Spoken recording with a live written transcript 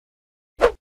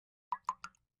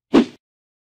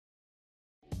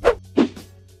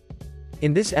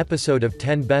In this episode of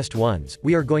 10 Best Ones,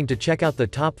 we are going to check out the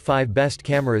top 5 best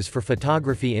cameras for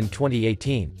photography in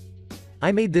 2018.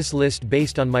 I made this list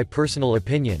based on my personal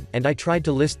opinion, and I tried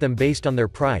to list them based on their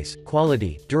price,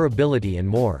 quality, durability and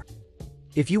more.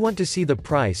 If you want to see the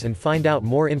price and find out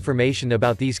more information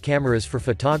about these cameras for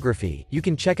photography, you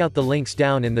can check out the links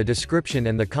down in the description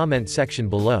and the comment section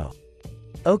below.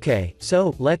 Okay,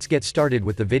 so, let's get started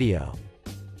with the video.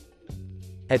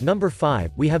 At number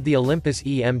 5, we have the Olympus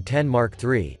E-M10 Mark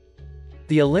III.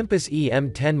 The Olympus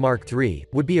E-M10 Mark III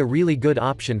would be a really good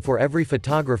option for every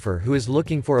photographer who is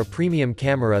looking for a premium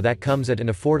camera that comes at an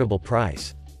affordable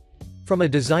price. From a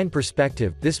design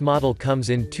perspective, this model comes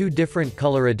in 2 different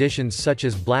color editions such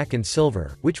as black and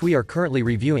silver, which we are currently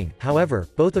reviewing. However,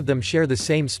 both of them share the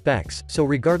same specs, so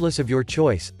regardless of your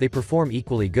choice, they perform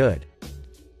equally good.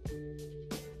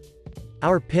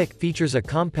 Our pick features a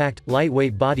compact,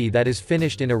 lightweight body that is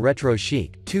finished in a retro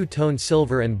chic, 2-tone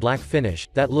silver and black finish,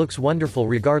 that looks wonderful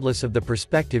regardless of the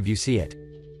perspective you see it.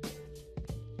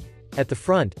 At the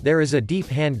front, there is a deep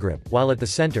hand grip, while at the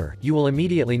center, you will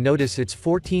immediately notice its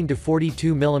 14 to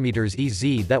 42 mm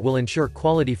EZ that will ensure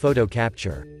quality photo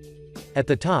capture. At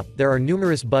the top, there are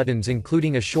numerous buttons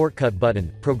including a shortcut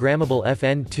button, programmable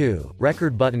FN2,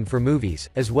 record button for movies,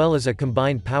 as well as a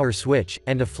combined power switch,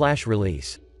 and a flash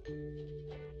release.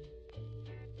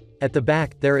 At the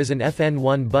back, there is an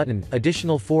FN1 button,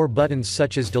 additional 4 buttons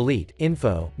such as delete,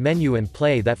 info, menu and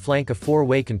play that flank a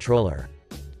 4-way controller.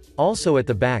 Also at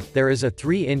the back, there is a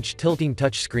 3-inch tilting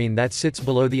touchscreen that sits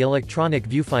below the electronic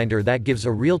viewfinder that gives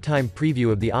a real-time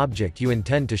preview of the object you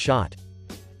intend to shot.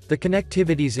 The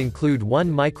connectivities include 1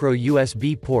 micro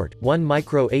USB port, 1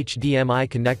 micro HDMI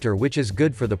connector, which is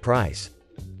good for the price.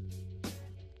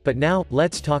 But now,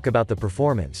 let's talk about the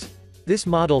performance. This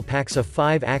model packs a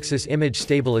 5-axis image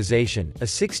stabilization, a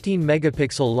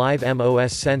 16-megapixel live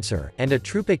MOS sensor, and a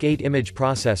TruePic 8 image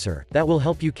processor, that will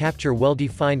help you capture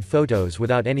well-defined photos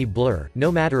without any blur,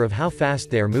 no matter of how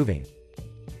fast they are moving.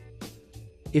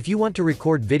 If you want to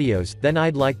record videos, then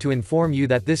I'd like to inform you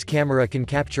that this camera can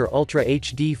capture Ultra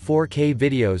HD 4K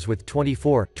videos with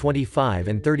 24, 25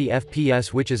 and 30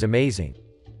 FPS, which is amazing.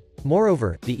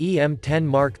 Moreover, the E-M10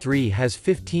 Mark III has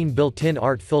 15 built-in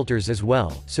art filters as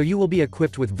well, so you will be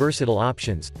equipped with versatile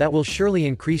options that will surely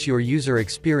increase your user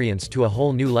experience to a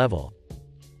whole new level.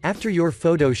 After your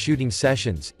photo shooting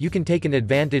sessions, you can take an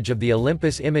advantage of the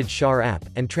Olympus Image Share app,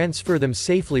 and transfer them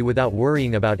safely without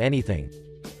worrying about anything.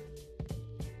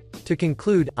 To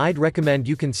conclude, I'd recommend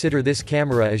you consider this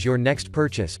camera as your next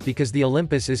purchase, because the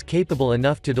Olympus is capable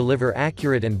enough to deliver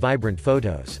accurate and vibrant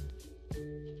photos.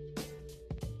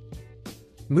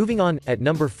 Moving on, at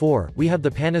number 4, we have the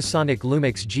Panasonic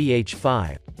Lumix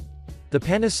GH5. The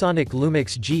Panasonic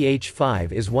Lumix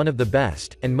GH5 is one of the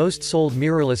best, and most sold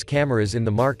mirrorless cameras in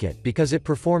the market because it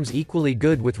performs equally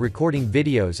good with recording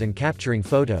videos and capturing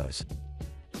photos.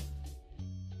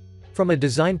 From a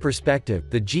design perspective,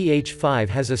 the GH5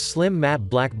 has a slim matte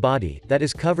black body that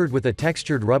is covered with a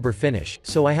textured rubber finish,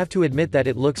 so I have to admit that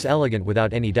it looks elegant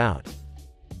without any doubt.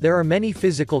 There are many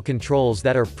physical controls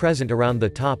that are present around the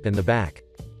top and the back.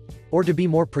 Or to be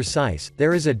more precise,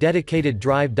 there is a dedicated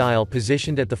drive dial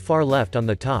positioned at the far left on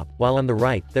the top, while on the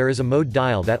right, there is a mode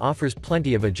dial that offers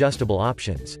plenty of adjustable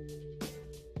options.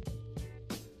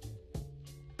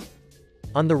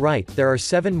 On the right, there are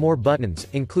 7 more buttons,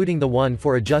 including the one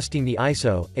for adjusting the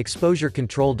ISO, exposure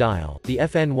control dial, the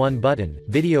FN1 button,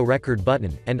 video record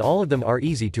button, and all of them are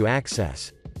easy to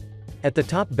access. At the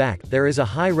top back, there is a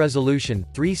high-resolution,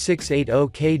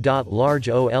 3680K large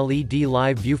OLED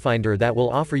live viewfinder that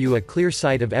will offer you a clear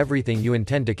sight of everything you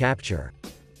intend to capture.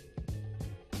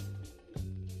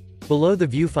 Below the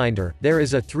viewfinder, there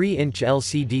is a 3-inch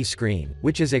LCD screen,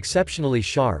 which is exceptionally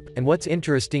sharp, and what's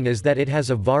interesting is that it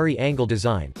has a vari-angle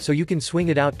design, so you can swing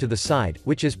it out to the side,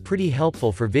 which is pretty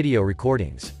helpful for video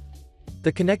recordings.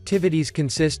 The connectivities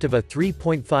consist of a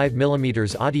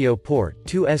 3.5mm audio port,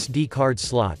 2 SD card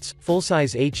slots,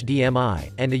 full-size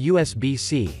HDMI, and a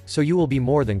USB-C, so you will be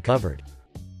more than covered.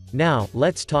 Now,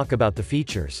 let's talk about the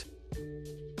features.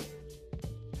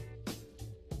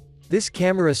 This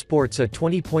camera sports a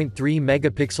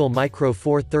 20.3-megapixel micro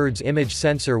Four Thirds image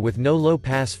sensor with no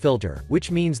low-pass filter, which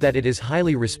means that it is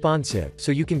highly responsive,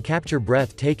 so you can capture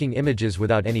breathtaking images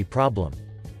without any problem.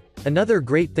 Another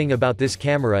great thing about this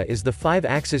camera is the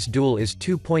 5-axis dual IS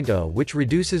 2.0, which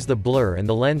reduces the blur and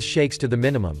the lens shakes to the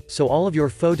minimum, so all of your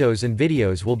photos and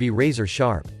videos will be razor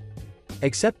sharp.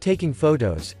 Except taking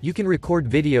photos, you can record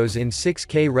videos in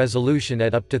 6K resolution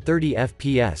at up to 30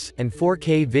 FPS, and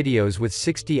 4K videos with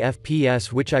 60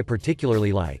 FPS, which I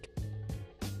particularly like.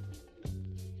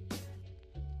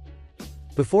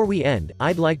 Before we end,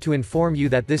 I'd like to inform you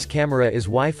that this camera is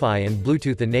Wi-Fi and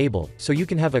Bluetooth enabled, so you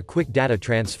can have a quick data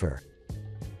transfer.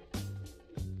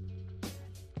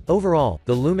 Overall,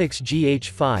 the Lumix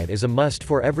GH5 is a must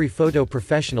for every photo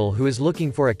professional who is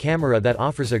looking for a camera that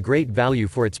offers a great value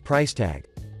for its price tag.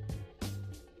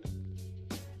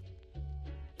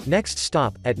 Next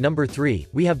stop, at number 3,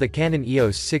 we have the Canon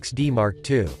EOS 6D Mark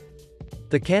II.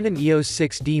 The Canon EOS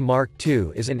 6D Mark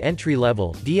II is an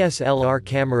entry-level DSLR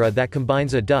camera that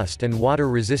combines a dust and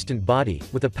water-resistant body,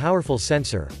 with a powerful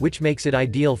sensor, which makes it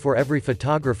ideal for every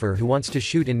photographer who wants to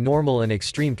shoot in normal and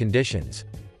extreme conditions.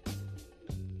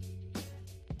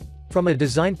 From a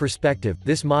design perspective,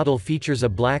 this model features a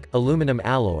black, aluminum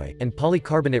alloy, and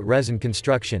polycarbonate resin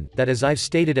construction, that as I've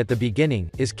stated at the beginning,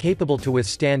 is capable to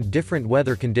withstand different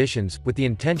weather conditions, with the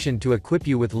intention to equip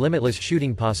you with limitless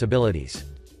shooting possibilities.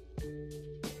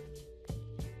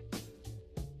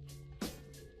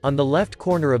 On the left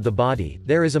corner of the body,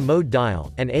 there is a mode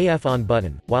dial, an AF on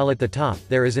button, while at the top,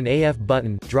 there is an AF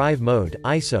button, drive mode,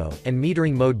 ISO, and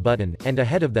metering mode button, and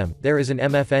ahead of them, there is an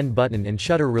MFN button and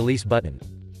shutter release button.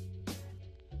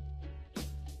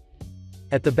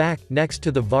 At the back, next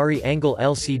to the vari-angle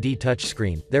LCD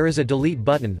touchscreen, there is a delete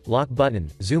button, lock button,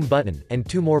 zoom button, and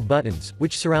 2 more buttons,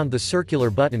 which surround the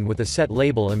circular button with a set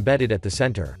label embedded at the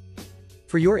center.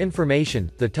 For your information,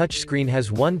 the touchscreen has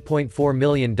 1.4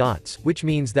 million dots, which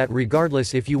means that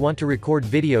regardless if you want to record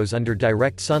videos under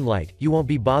direct sunlight, you won't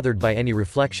be bothered by any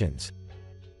reflections.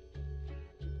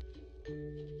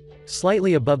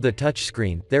 Slightly above the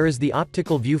touchscreen, there is the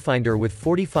optical viewfinder with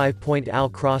 45-point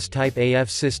AL cross-type AF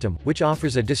system, which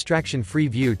offers a distraction-free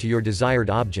view to your desired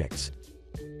objects.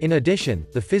 In addition,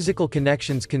 the physical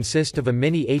connections consist of a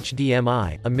mini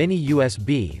HDMI, a mini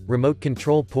USB, remote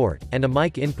control port, and a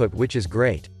mic input, which is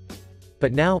great.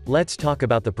 But now, let's talk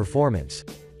about the performance.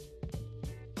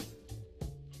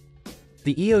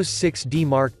 The EOS 6D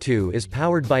Mark II is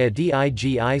powered by a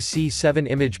DIGIC7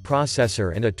 image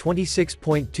processor and a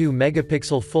 26.2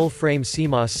 megapixel full-frame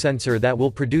CMOS sensor that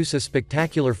will produce a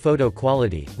spectacular photo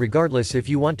quality, regardless if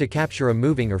you want to capture a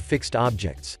moving or fixed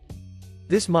objects.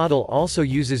 This model also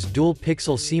uses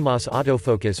dual-pixel CMOS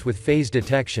autofocus with phase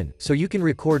detection, so you can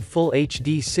record full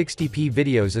HD 60p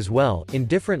videos as well, in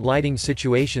different lighting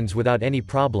situations without any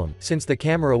problem, since the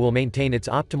camera will maintain its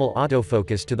optimal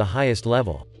autofocus to the highest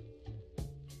level.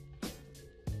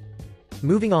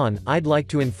 Moving on, I'd like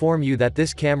to inform you that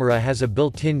this camera has a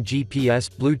built-in GPS,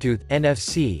 Bluetooth,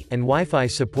 NFC, and Wi-Fi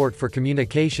support for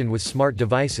communication with smart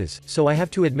devices, so I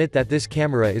have to admit that this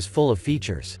camera is full of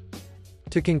features.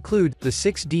 To conclude, the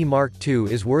 6D Mark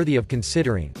II is worthy of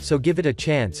considering, so give it a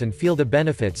chance and feel the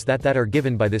benefits that are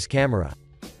given by this camera.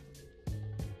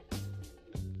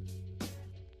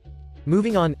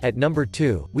 Moving on, at number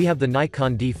 2, we have the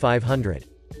Nikon D500.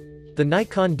 The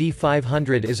Nikon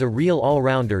D500 is a real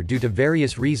all-rounder due to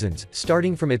various reasons,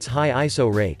 starting from its high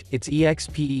ISO rate, its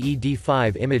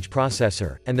EXPEED5 image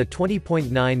processor, and the 20.9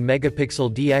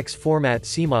 megapixel DX format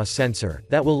CMOS sensor,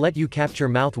 that will let you capture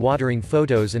mouth-watering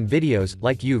photos and videos,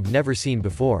 like you've never seen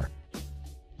before.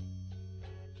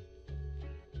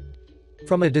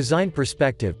 From a design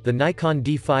perspective, the Nikon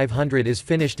D500 is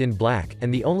finished in black,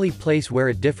 and the only place where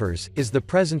it differs, is the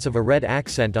presence of a red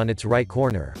accent on its right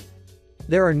corner.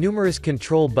 There are numerous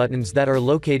control buttons that are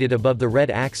located above the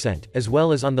red accent, as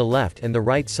well as on the left and the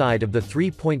right side of the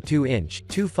 3.2-inch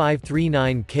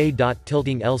 2539K dot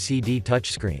tilting LCD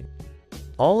touchscreen.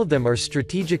 All of them are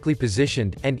strategically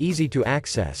positioned, and easy to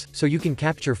access, so you can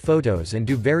capture photos and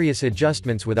do various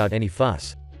adjustments without any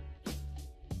fuss.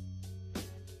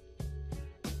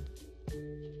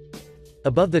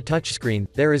 Above the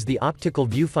touchscreen, there is the optical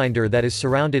viewfinder that is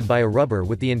surrounded by a rubber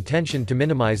with the intention to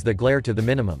minimize the glare to the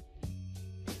minimum.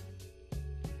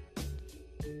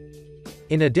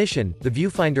 In addition, the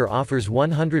viewfinder offers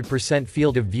 100%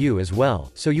 field of view as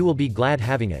well, so you will be glad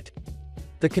having it.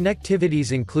 The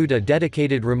connectivities include a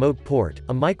dedicated remote port,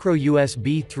 a micro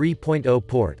USB 3.0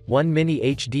 port, one mini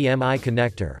HDMI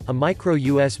connector, a micro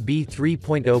USB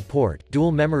 3.0 port,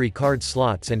 dual memory card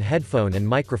slots and headphone and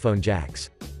microphone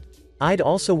jacks. I'd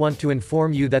also want to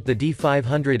inform you that the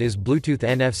D500 is Bluetooth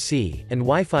NFC and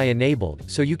Wi-Fi enabled,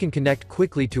 so you can connect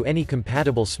quickly to any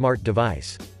compatible smart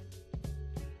device.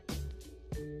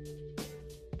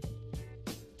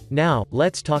 Now,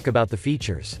 let's talk about the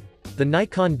features. The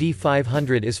Nikon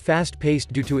D500 is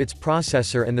fast-paced due to its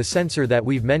processor and the sensor that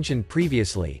we've mentioned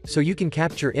previously, so you can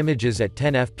capture images at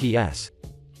 10 fps.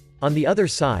 On the other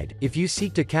side, if you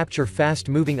seek to capture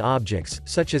fast-moving objects,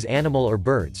 such as animal or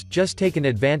birds, just take an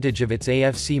advantage of its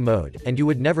AFC mode, and you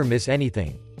would never miss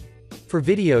anything. For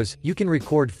videos, you can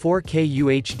record 4K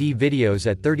UHD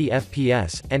videos at 30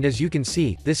 fps, and as you can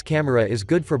see, this camera is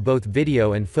good for both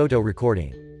video and photo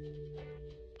recording.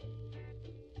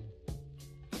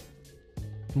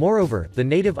 Moreover, the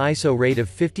native ISO rate of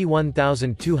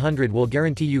 51200 will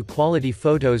guarantee you quality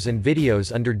photos and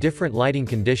videos under different lighting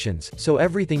conditions, so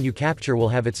everything you capture will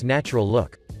have its natural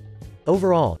look.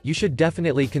 Overall, you should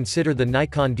definitely consider the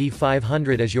Nikon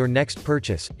D500 as your next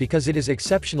purchase, because it is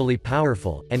exceptionally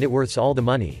powerful, and it worths all the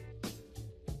money.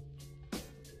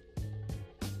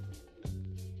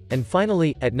 And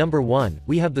finally, at number 1,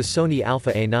 we have the Sony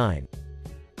Alpha A9.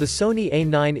 The Sony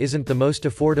A9 isn't the most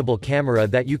affordable camera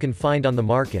that you can find on the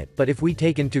market, but if we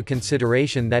take into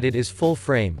consideration that it is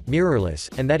full-frame, mirrorless,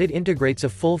 and that it integrates a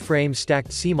full-frame stacked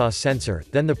CMOS sensor,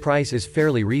 then the price is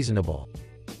fairly reasonable.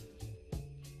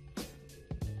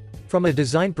 From a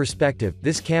design perspective,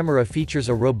 this camera features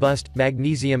a robust,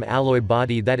 magnesium alloy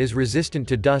body that is resistant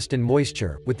to dust and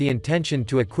moisture, with the intention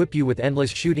to equip you with endless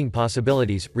shooting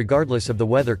possibilities, regardless of the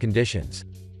weather conditions.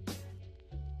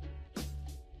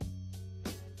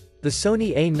 The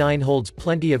Sony A9 holds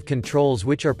plenty of controls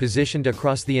which are positioned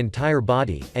across the entire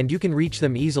body, and you can reach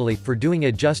them easily for doing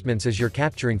adjustments as you're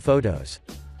capturing photos.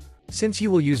 Since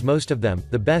you will use most of them,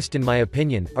 the best in my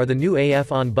opinion, are the new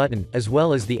AF on button, as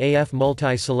well as the AF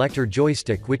multi-selector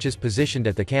joystick which is positioned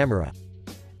at the camera.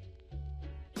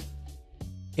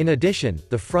 In addition,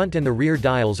 the front and the rear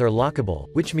dials are lockable,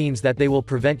 which means that they will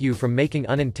prevent you from making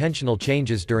unintentional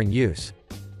changes during use.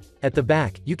 At the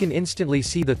back, you can instantly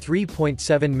see the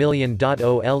 3.7 million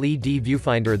OLED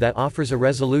viewfinder that offers a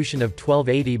resolution of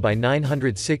 1280 by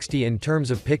 960 in terms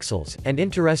of pixels, and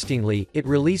interestingly, it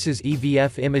releases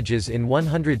EVF images in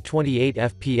 128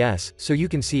 fps, so you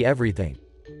can see everything.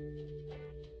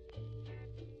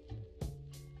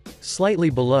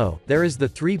 Slightly below, there is the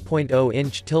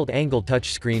 3.0-inch tilt-angle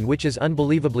touchscreen which is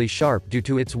unbelievably sharp due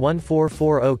to its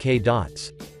 1440K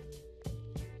dots.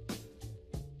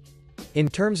 In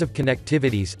terms of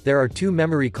connectivities, there are 2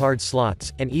 memory card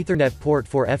slots, an Ethernet port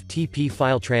for FTP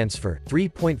file transfer,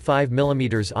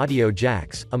 3.5mm audio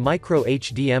jacks, a micro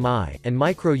HDMI, and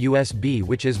micro USB,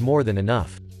 which is more than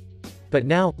enough. But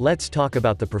now, let's talk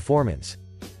about the performance.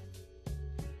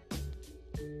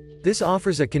 This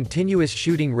offers a continuous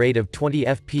shooting rate of 20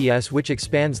 fps which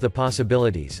expands the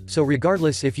possibilities, so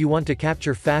regardless if you want to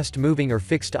capture fast-moving or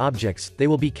fixed objects, they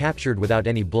will be captured without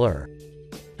any blur.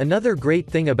 Another great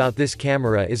thing about this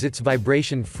camera is its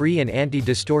vibration-free and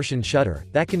anti-distortion shutter,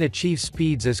 that can achieve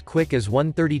speeds as quick as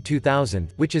 1/32,000,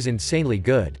 which is insanely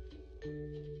good.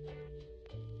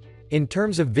 In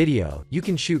terms of video, you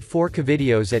can shoot 4K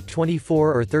videos at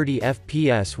 24 or 30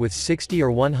 fps with 60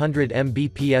 or 100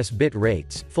 mbps bit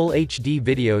rates, full HD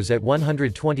videos at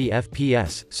 120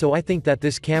 fps, so I think that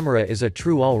this camera is a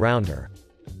true all-rounder.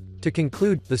 To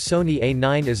conclude, the Sony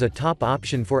A9 is a top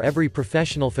option for every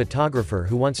professional photographer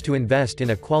who wants to invest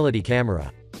in a quality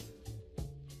camera.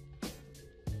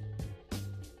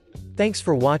 Thanks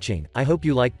for watching, I hope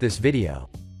you liked this video.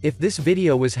 If this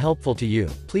video was helpful to you,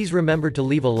 please remember to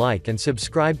leave a like and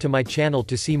subscribe to my channel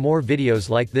to see more videos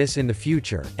like this in the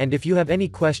future, and if you have any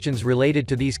questions related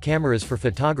to these cameras for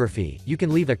photography, you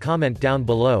can leave a comment down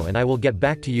below and I will get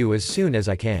back to you as soon as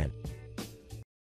I can.